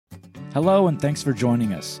Hello, and thanks for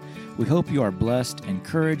joining us. We hope you are blessed,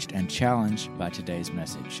 encouraged, and challenged by today's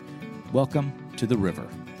message. Welcome to The River.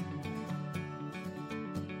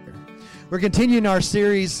 We're continuing our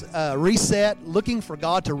series, Reset, looking for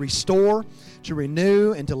God to restore, to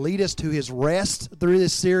renew, and to lead us to His rest through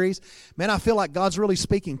this series. Man, I feel like God's really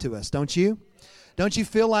speaking to us, don't you? Don't you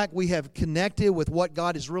feel like we have connected with what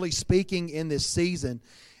God is really speaking in this season?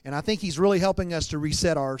 And I think He's really helping us to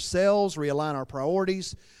reset ourselves, realign our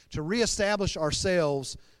priorities, to reestablish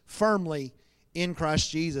ourselves firmly in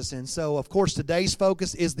Christ Jesus. And so, of course, today's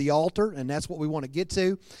focus is the altar, and that's what we want to get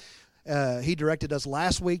to. He directed us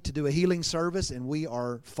last week to do a healing service, and we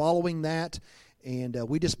are following that. And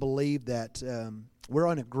we just believe that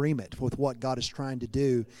we're in agreement with what God is trying to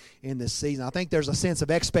do in this season. I think there's a sense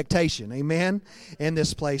of expectation, amen, in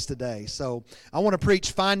this place today. So I want to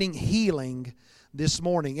preach finding healing this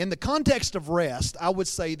morning. In the context of rest, I would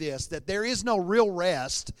say this, that there is no real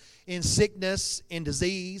rest in sickness, in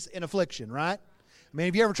disease, in affliction, right? I mean,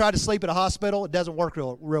 have you ever tried to sleep at a hospital? It doesn't work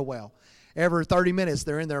real well. Every 30 minutes,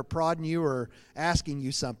 they're in there prodding you or asking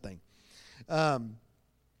you something.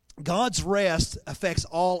 God's rest affects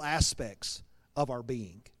all aspects of our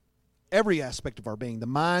being. Every aspect of our being. The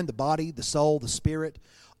mind, the body, the soul, the spirit,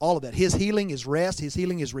 all of that. His healing is rest. His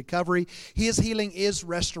healing is recovery. His healing is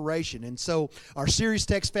restoration. And so our series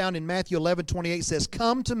text found in Matthew 11:28 says,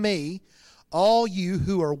 "Come to me, all you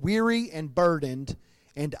who are weary and burdened,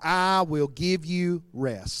 and I will give you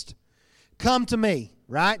rest." Come to me,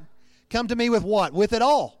 right? Come to me with what? With it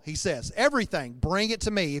all, he says. Everything. Bring it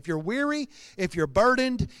to me. If you're weary, if you're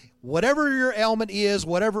burdened, whatever your ailment is,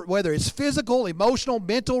 whether it's physical, emotional,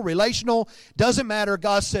 mental, relational, doesn't matter.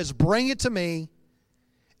 God says, bring it to me.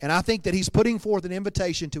 And I think that He's putting forth an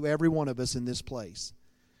invitation to every one of us in this place.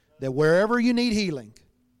 That wherever you need healing,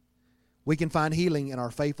 we can find healing in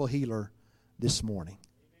our faithful healer this morning.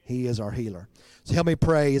 He is our healer. So help me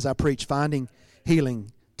pray as I preach finding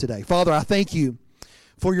healing today. Father, I thank you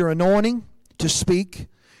for your anointing to speak,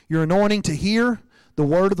 your anointing to hear the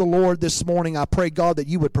word of the Lord this morning. I pray, God, that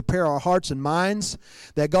you would prepare our hearts and minds,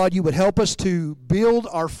 that, God, you would help us to build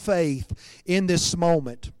our faith in this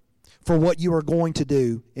moment for what you are going to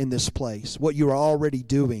do in this place, what you are already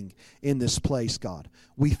doing in this place, God.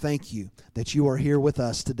 We thank you that you are here with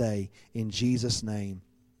us today in Jesus' name.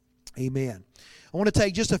 Amen. I want to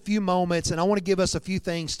take just a few moments, and I want to give us a few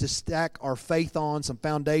things to stack our faith on, some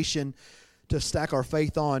foundation to stack our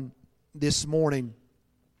faith on this morning.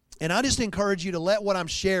 And I just encourage you to let what I'm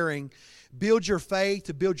sharing build your faith,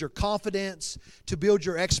 to build your confidence, to build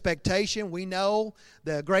your expectation. We know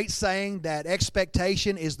the great saying that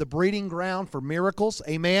expectation is the breeding ground for miracles.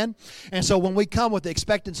 Amen? And so when we come with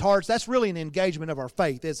expectant hearts, that's really an engagement of our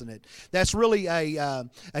faith, isn't it? That's really a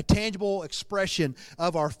tangible expression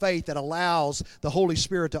of our faith that allows the Holy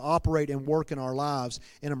Spirit to operate and work in our lives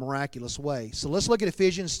in a miraculous way. So let's look at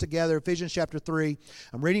Ephesians together, Ephesians chapter 3.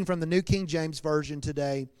 I'm reading from the New King James Version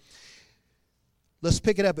today. Let's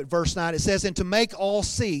pick it up at verse 9. It says, "And to make all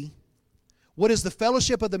see what is the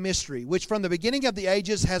fellowship of the mystery, which from the beginning of the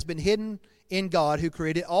ages has been hidden in God, who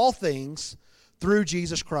created all things through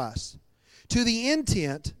Jesus Christ, to the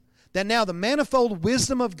intent that now the manifold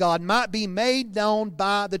wisdom of God might be made known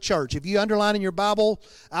by the church." If you underline in your Bible,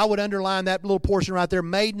 I would underline that little portion right there,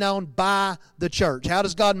 made known by the church. How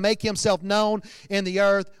does God make Himself known in the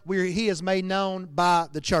earth? He is made known by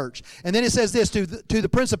the church. And then it says this, to the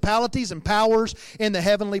principalities and powers in the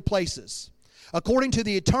heavenly places, according to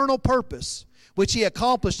the eternal purpose which He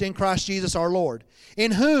accomplished in Christ Jesus our Lord,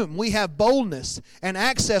 in whom we have boldness and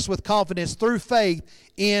access with confidence through faith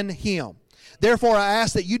in Him. Therefore I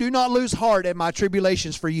ask that you do not lose heart at my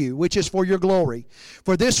tribulations for you, which is for your glory.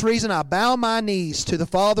 For this reason I bow my knees to the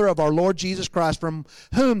Father of our Lord Jesus Christ, from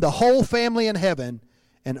whom the whole family in heaven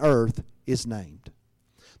and earth is named.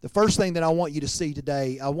 The first thing that I want you to see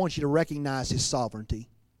today, I want you to recognize His sovereignty.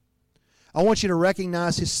 I want you to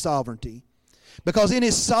recognize His sovereignty. Because in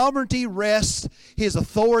His sovereignty rests His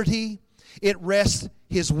authority, it rests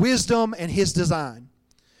His wisdom and His design.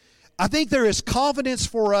 I think there is confidence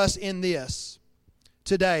for us in this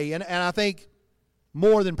today, and I think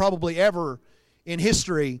more than probably ever in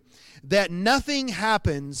history, that nothing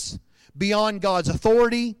happens beyond God's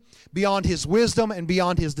authority, beyond His wisdom, and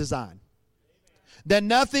beyond His design. That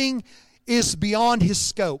nothing is beyond His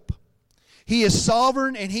scope. He is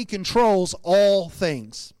sovereign and He controls all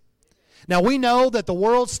things. Now we know that the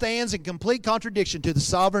world stands in complete contradiction to the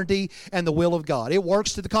sovereignty and the will of God. It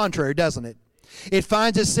works to the contrary, doesn't it? It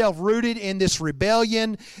finds itself rooted in this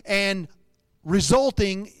rebellion, and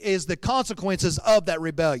resulting is the consequences of that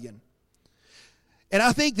rebellion. And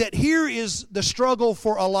I think that here is the struggle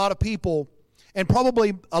for a lot of people And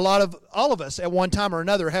probably all of us at one time or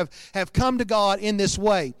another have come to God in this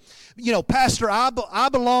way. You know, Pastor, I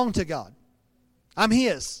belong to God. I'm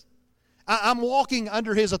His. I'm walking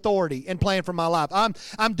under His authority and plan for my life.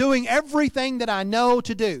 I'm doing everything that I know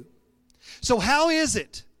to do. So how is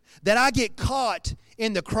it that I get caught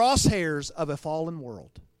in the crosshairs of a fallen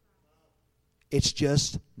world? It's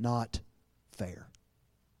just not fair.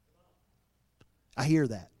 I hear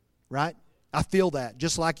that, right? I feel that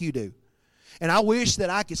just like you do. And I wish that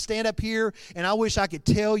I could stand up here and I wish I could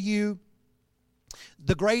tell you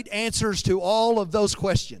the great answers to all of those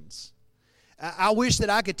questions. I wish that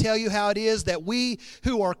I could tell you how it is that we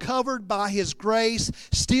who are covered by His grace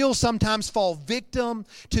still sometimes fall victim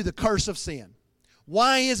to the curse of sin.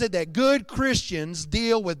 Why is it that good Christians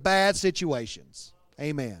deal with bad situations?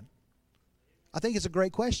 Amen. I think it's a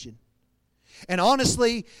great question. And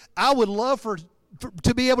honestly, I would love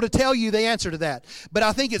to be able to tell you the answer to that. But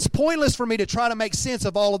I think it's pointless for me to try to make sense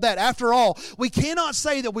of all of that. After all, we cannot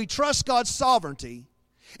say that we trust God's sovereignty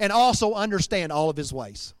and also understand all of His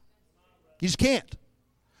ways. You just can't.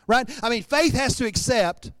 Right? I mean, faith has to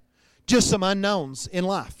accept just some unknowns in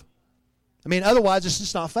life. I mean, otherwise it's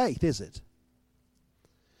just not faith, is it?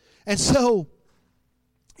 And so,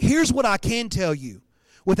 here's what I can tell you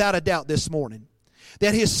without a doubt this morning.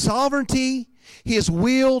 That His sovereignty, His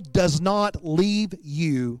will does not leave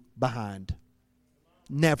you behind.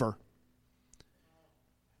 Never.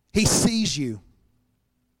 He sees you.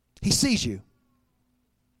 He sees you.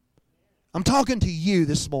 I'm talking to you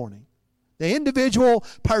this morning. The individual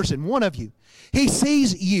person, one of you. He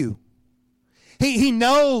sees you. He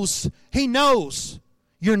knows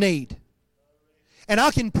your need. And I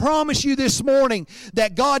can promise you this morning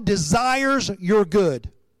that God desires your good.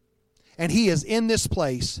 And He is in this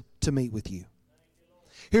place to meet with you.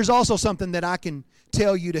 Here's also something that I can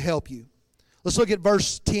tell you to help you. Let's look at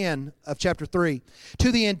verse 10 of chapter 3.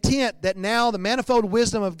 To the intent that now the manifold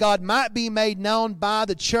wisdom of God might be made known by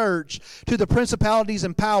the church to the principalities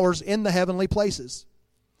and powers in the heavenly places.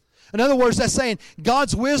 In other words, that's saying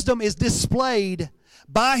God's wisdom is displayed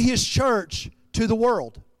by His church to the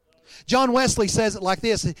world. John Wesley says it like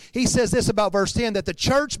this. He says this about verse 10, that the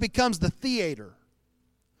church becomes the theater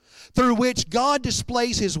through which God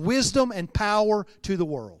displays His wisdom and power to the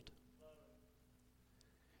world.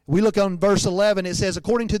 We look on verse 11, it says,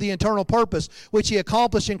 according to the eternal purpose which He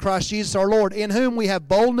accomplished in Christ Jesus our Lord, in whom we have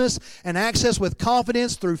boldness and access with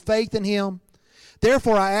confidence through faith in Him.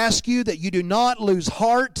 Therefore I ask you that you do not lose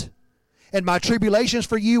heart in my tribulations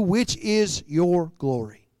for you, which is your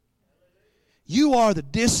glory. You are the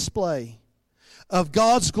display of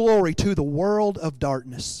God's glory to the world of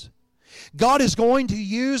darkness. God is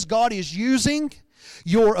using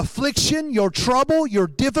your affliction, your trouble, your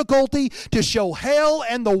difficulty to show hell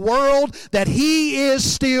and the world that He is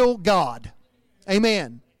still God.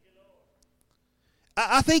 Amen.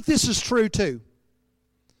 I think this is true too.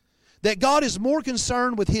 That God is more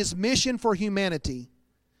concerned with His mission for humanity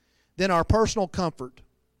than our personal comfort.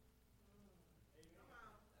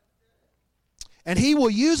 And He will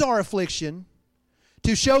use our affliction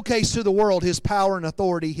to showcase to the world His power and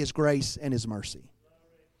authority, His grace and His mercy.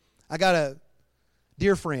 I got a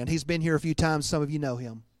dear friend. He's been here a few times. Some of you know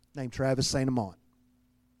him. Named Travis St. Amant.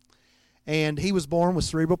 And he was born with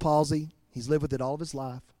cerebral palsy. He's lived with it all of his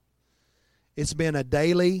life. It's been a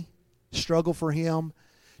daily struggle for him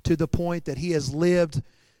to the point that he has lived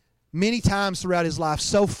many times throughout his life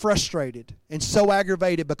so frustrated and so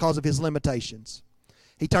aggravated because of his limitations.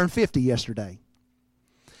 He turned 50 yesterday.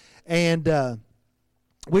 And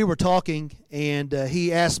we were talking, and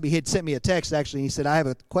he asked me, he had sent me a text actually, and he said, I have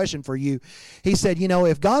a question for you. He said, you know,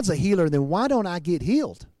 if God's a healer, then why don't I get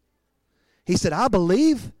healed? He said, I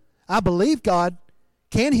believe God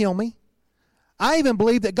can heal me. I even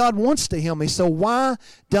believe that God wants to heal me, so why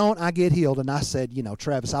don't I get healed? And I said, you know,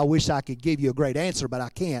 Travis, I wish I could give you a great answer, but I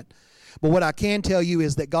can't. But what I can tell you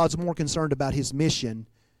is that God's more concerned about His mission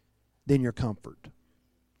than your comfort.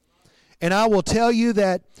 And I will tell you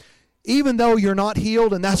that even though you're not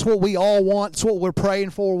healed, and that's what we all want, it's what we're praying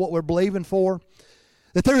for, what we're believing for,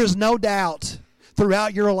 that there is no doubt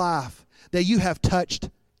throughout your life that you have touched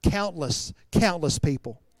countless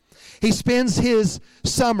people. He spends his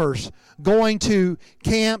summers going to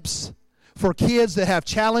camps for kids that have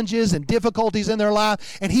challenges and difficulties in their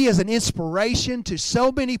life, and he is an inspiration to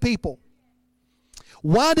so many people.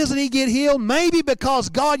 Why doesn't he get healed? Maybe because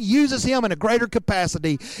God uses him in a greater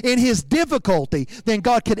capacity in his difficulty than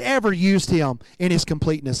God could ever use him in his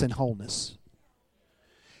completeness and wholeness.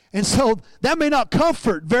 And so that may not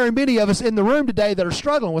comfort very many of us in the room today that are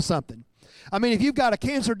struggling with something. I mean, if you've got a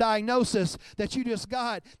cancer diagnosis that you just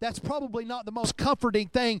got, that's probably not the most comforting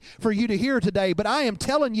thing for you to hear today. But I am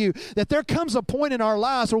telling you that there comes a point in our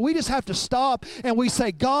lives where we just have to stop and we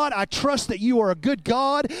say, God, I trust that you are a good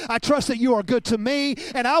God. I trust that you are good to me.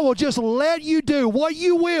 And I will just let you do what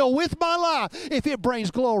you will with my life if it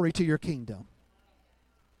brings glory to your kingdom.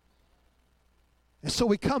 And so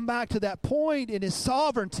we come back to that point in His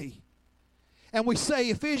sovereignty. And we say,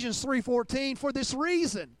 Ephesians 3:14, for this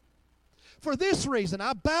reason,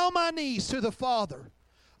 I bow my knees to the Father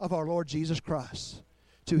of our Lord Jesus Christ.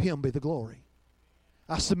 To Him be the glory.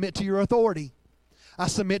 I submit to your authority. I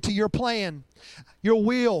submit to your plan, your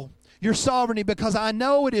will, your sovereignty, because I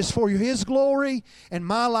know it is for His glory and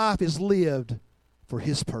my life is lived for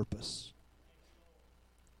His purpose.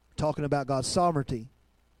 Talking about God's sovereignty.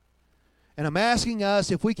 And I'm asking us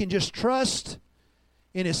if we can just trust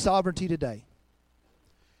in His sovereignty today.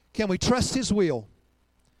 Can we trust His will?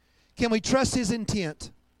 Can we trust His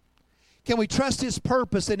intent? Can we trust His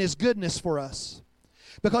purpose and His goodness for us?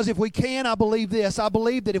 Because if we can, I believe this. I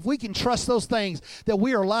believe that if we can trust those things, that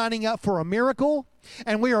we are lining up for a miracle,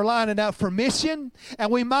 and we are lining up for mission,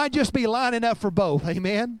 and we might just be lining up for both.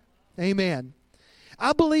 Amen? Amen.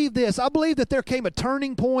 I believe this. I believe that there came a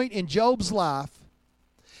turning point in Job's life,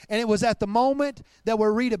 and it was at the moment that we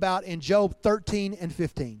read about in Job 13 and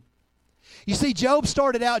 15. You see, Job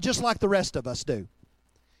started out just like the rest of us do.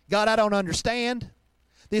 God, I don't understand.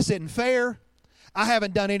 This isn't fair. I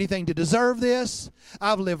haven't done anything to deserve this.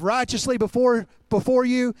 I've lived righteously before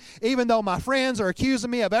you. Even though my friends are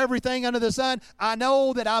accusing me of everything under the sun, I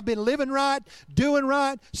know that I've been living right, doing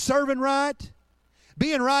right, serving right,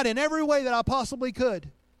 being right in every way that I possibly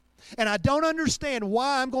could. And I don't understand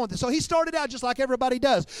why I'm going through. So he started out just like everybody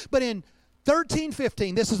does. But in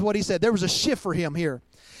 13:15, this is what he said. There was a shift for him here.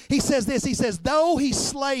 He says this. He says, though he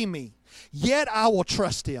slay me, yet I will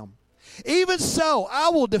trust him. Even so, I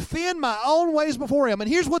will defend my own ways before him. And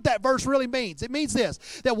here's what that verse really means. It means this,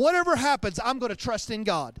 that whatever happens, I'm going to trust in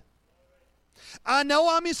God. I know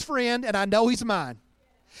I'm his friend, and I know he's mine.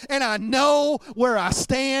 And I know where I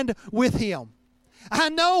stand with him. I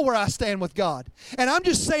know where I stand with God. And I'm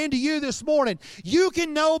just saying to you this morning, you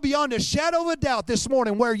can know beyond a shadow of a doubt this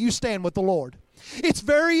morning where you stand with the Lord. It's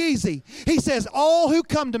very easy. He says, all who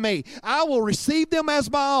come to me, I will receive them as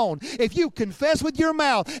my own. If you confess with your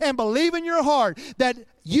mouth and believe in your heart that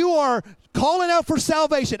you are calling out for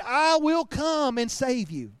salvation, I will come and save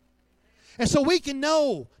you. And so we can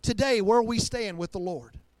know today where we stand with the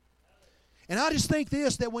Lord. And I just think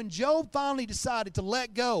this, that when Job finally decided to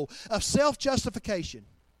let go of self-justification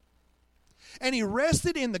and he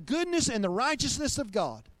rested in the goodness and the righteousness of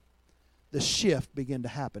God, the shift began to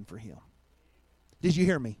happen for him. Did you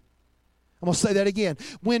hear me? I'm going to say that again.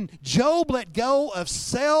 When Job let go of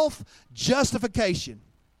self-justification,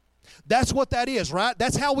 that's what that is, right?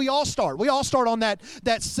 That's how we all start. We all start on that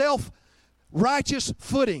self-righteous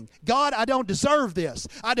footing. God, I don't deserve this.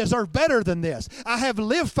 I deserve better than this. I have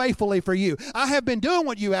lived faithfully for you. I have been doing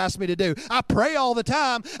what you asked me to do. I pray all the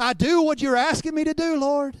time. I do what you're asking me to do,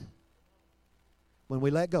 Lord. When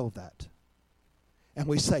we let go of that and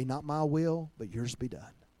we say, not my will, but yours be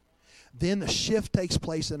done, then the shift takes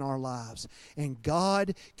place in our lives, and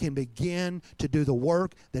God can begin to do the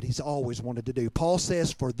work that he's always wanted to do. Paul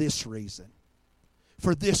says, for the reason,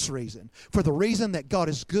 for the reason that God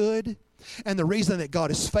is good and the reason that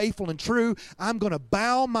God is faithful and true, I'm going to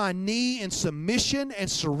bow my knee in submission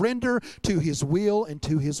and surrender to his will and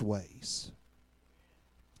to his ways.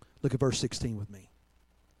 Look at verse 16 with me.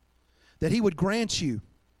 That he would grant you,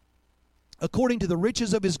 according to the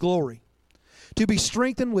riches of his glory, to be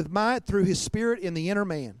strengthened with might through his Spirit in the inner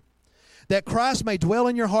man, that Christ may dwell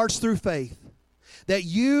in your hearts through faith, that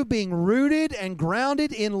you, being rooted and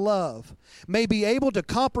grounded in love, may be able to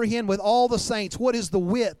comprehend with all the saints what is the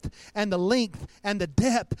width and the length and the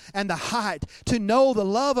depth and the height, to know the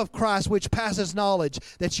love of Christ which passes knowledge,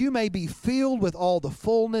 that you may be filled with all the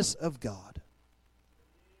fullness of God.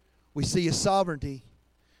 We see his sovereignty.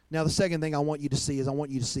 Now the second thing I want you to see is I want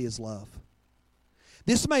you to see his love.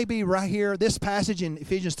 This may be right here, this passage in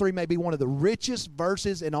Ephesians 3 may be one of the richest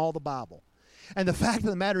verses in all the Bible. And the fact of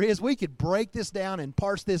the matter is we could break this down and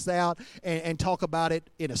parse this out and talk about it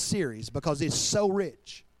in a series because it's so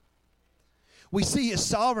rich. We see his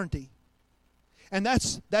sovereignty. And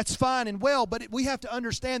that's fine and well, but we have to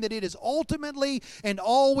understand that it is ultimately and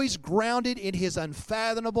always grounded in his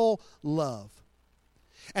unfathomable love.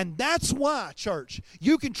 And that's why, church,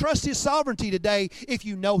 you can trust his sovereignty today if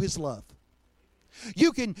you know his love.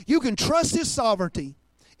 You can trust his sovereignty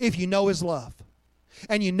if you know his love.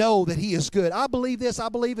 and you know that He is good. I believe this. I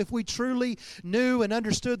believe if we truly knew and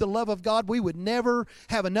understood the love of God, we would never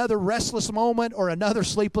have another restless moment or another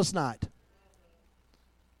sleepless night.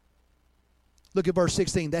 Look at verse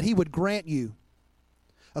 16. That He would grant you,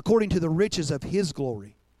 according to the riches of His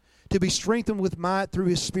glory, to be strengthened with might through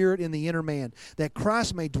His Spirit in the inner man, that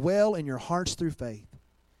Christ may dwell in your hearts through faith.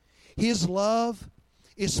 His love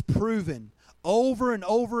is proven over and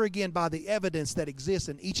over again by the evidence that exists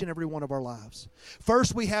in each and every one of our lives.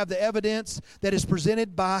 First, we have the evidence that is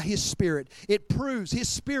presented by His Spirit. It proves, His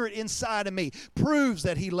Spirit inside of me proves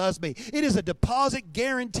that He loves me. It is a deposit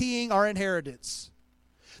guaranteeing our inheritance.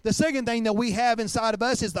 The second thing that we have inside of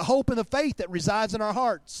us is the hope and the faith that resides in our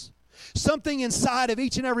hearts. Something inside of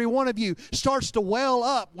each and every one of you starts to well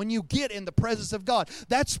up when you get in the presence of God.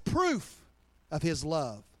 That's proof of His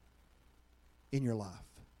love in your life.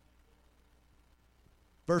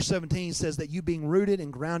 Verse 17 says that you, being rooted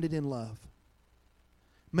and grounded in love,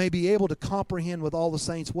 may be able to comprehend with all the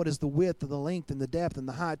saints what is the width and the length and the depth and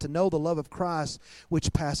the height, to know the love of Christ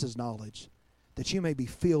which passes knowledge, that you may be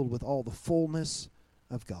filled with all the fullness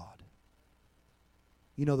of God.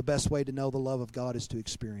 You know, the best way to know the love of God is to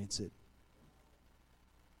experience it.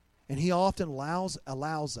 And He often allows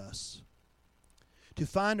us to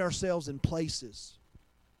find ourselves in places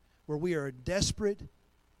where we are desperate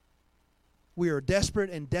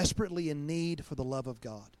and desperately in need for the love of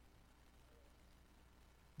God.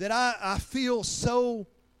 That I feel so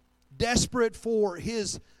desperate for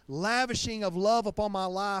His lavishing of love upon my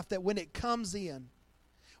life that when it comes in,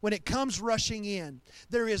 when it comes rushing in,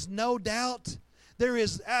 there is no doubt, there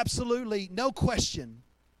is absolutely no question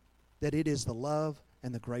that it is the love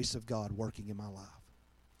and the grace of God working in my life.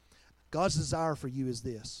 God's desire for you is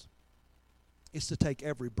this. It's to take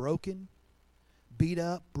every broken, beat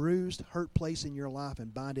up, bruised, hurt place in your life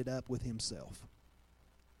and bind it up with Himself.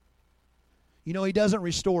 You know, He doesn't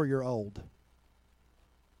restore your old.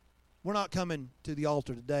 We're not coming to the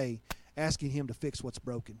altar today asking Him to fix what's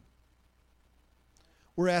broken.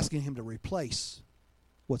 We're asking Him to replace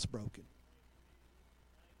what's broken.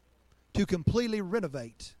 To completely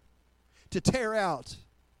renovate. To tear out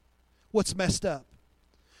what's messed up.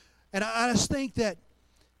 And I just think that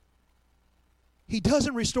He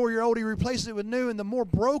doesn't restore your old, He replaces it with new. And the more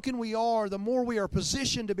broken we are, the more we are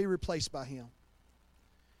positioned to be replaced by Him.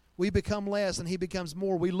 We become less and He becomes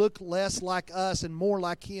more. We look less like us and more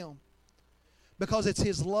like Him. Because it's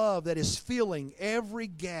His love that is filling every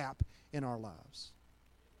gap in our lives.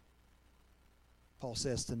 Paul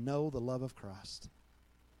says to know the love of Christ.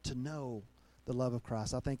 To know the love of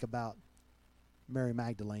Christ. I think about Mary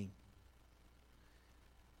Magdalene.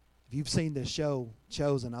 If you've seen this show,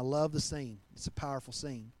 Chosen, I love the scene. It's a powerful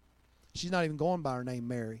scene. She's not even going by her name,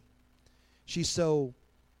 Mary. She's so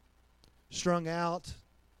strung out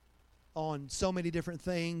on so many different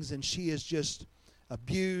things, and she is just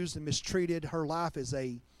abused and mistreated. Her life is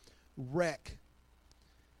a wreck.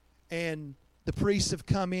 And the priests have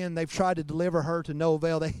come in. They've tried to deliver her to no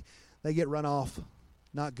avail. They get run off.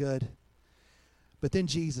 Not good. But then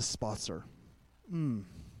Jesus spots her. And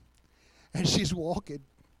she's walking.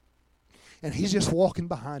 And He's just walking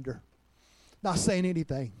behind her, not saying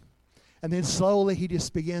anything. And then slowly He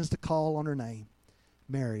just begins to call on her name,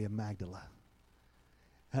 Mary of Magdala.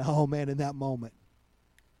 And oh man, in that moment,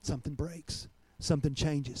 something breaks. Something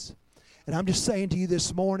changes. And I'm just saying to you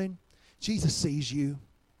this morning, Jesus sees you.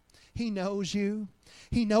 He knows you.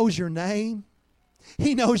 He knows your name.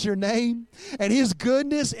 He knows your name. And His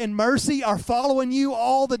goodness and mercy are following you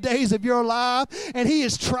all the days of your life. And He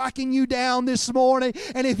is tracking you down this morning.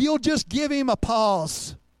 And if you'll just give Him a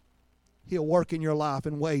pause, He'll work in your life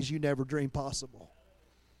in ways you never dreamed possible.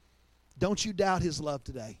 Don't you doubt His love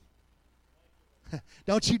today.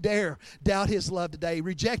 Don't you dare doubt His love today.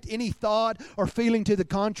 Reject any thought or feeling to the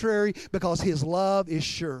contrary, because His love is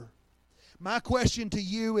sure. My question to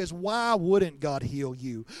you is, why wouldn't God heal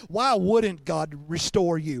you? Why wouldn't God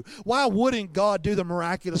restore you? Why wouldn't God do the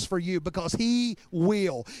miraculous for you? Because He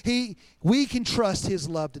will. We can trust His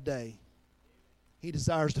love today. He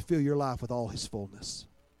desires to fill your life with all His fullness.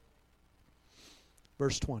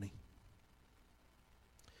 Verse 20.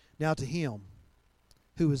 Now to Him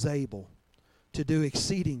who is able to do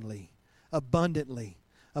exceedingly, abundantly,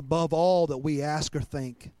 above all that we ask or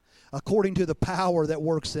think, according to the power that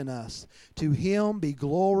works in us. To Him be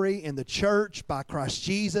glory in the church by Christ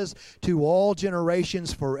Jesus to all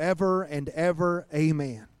generations forever and ever.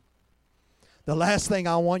 Amen. The last thing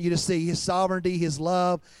I want you to see, His sovereignty, His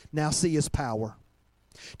love. Now see His power.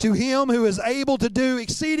 To Him who is able to do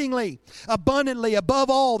exceedingly, abundantly, above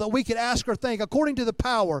all that we could ask or think, according to the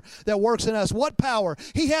power that works in us. What power?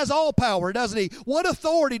 He has all power, doesn't He? What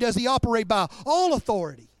authority does He operate by? All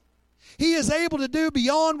authority. He is able to do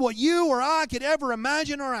beyond what you or I could ever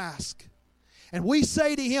imagine or ask. And we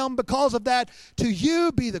say to Him, because of that, to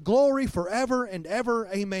You be the glory forever and ever.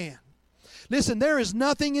 Amen. Listen, there is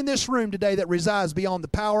nothing in this room today that resides beyond the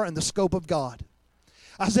power and the scope of God.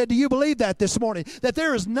 I said, do you believe that this morning? That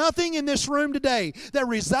there is nothing in this room today that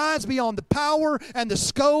resides beyond the power and the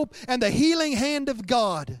scope and the healing hand of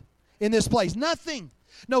God in this place. Nothing.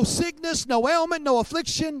 No sickness, no ailment, no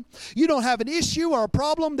affliction. You don't have an issue or a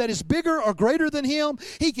problem that is bigger or greater than Him.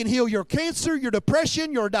 He can heal your cancer, your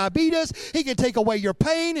depression, your diabetes. He can take away your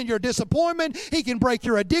pain and your disappointment. He can break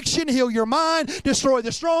your addiction, heal your mind, destroy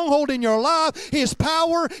the stronghold in your life. His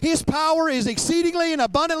power is exceedingly and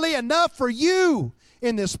abundantly enough for you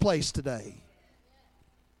in this place today.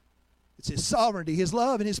 It's His sovereignty, His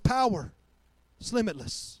love, and His power. It's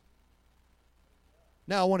limitless.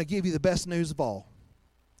 Now I want to give you the best news of all.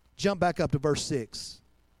 Jump back up to verse 6.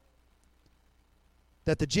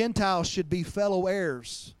 That the Gentiles should be fellow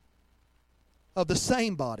heirs of the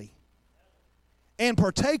same body and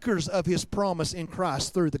partakers of His promise in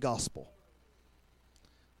Christ through the gospel.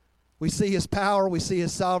 We see His power, we see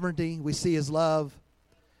His sovereignty, we see His love.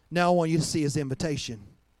 Now I want you to see His invitation.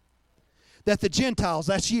 That the Gentiles,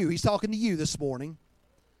 that's you. He's talking to you this morning.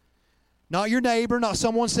 Not your neighbor, not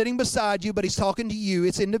someone sitting beside you, but He's talking to you.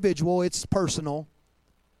 It's individual, it's personal.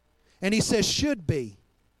 And He says should be.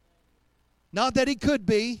 Not that He could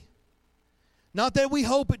be. Not that we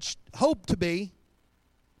hope to be,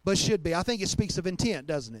 but should be. I think it speaks of intent,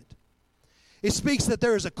 doesn't it? It speaks that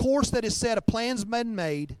there is a course that is set, a plan's been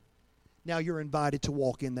made. Now you're invited to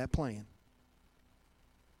walk in that plan.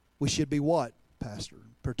 We should be what, Pastor?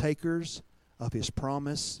 Partakers of His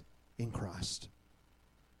promise in Christ.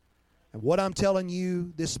 And what I'm telling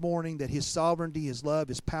you this morning, that His sovereignty, His love,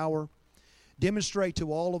 His power, demonstrate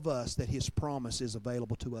to all of us that His promise is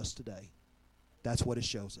available to us today. That's what it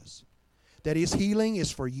shows us. That His healing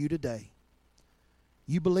is for you today.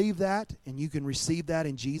 You believe that, and you can receive that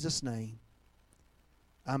in Jesus' name.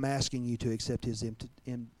 I'm asking you to accept His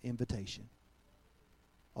invitation.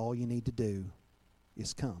 All you need to do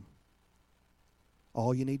is come.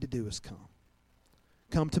 All you need to do is come.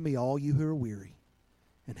 Come to me, all you who are weary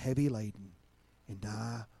and heavy laden, and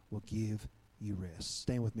I will give you rest.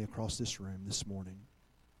 Stand with me across this room this morning.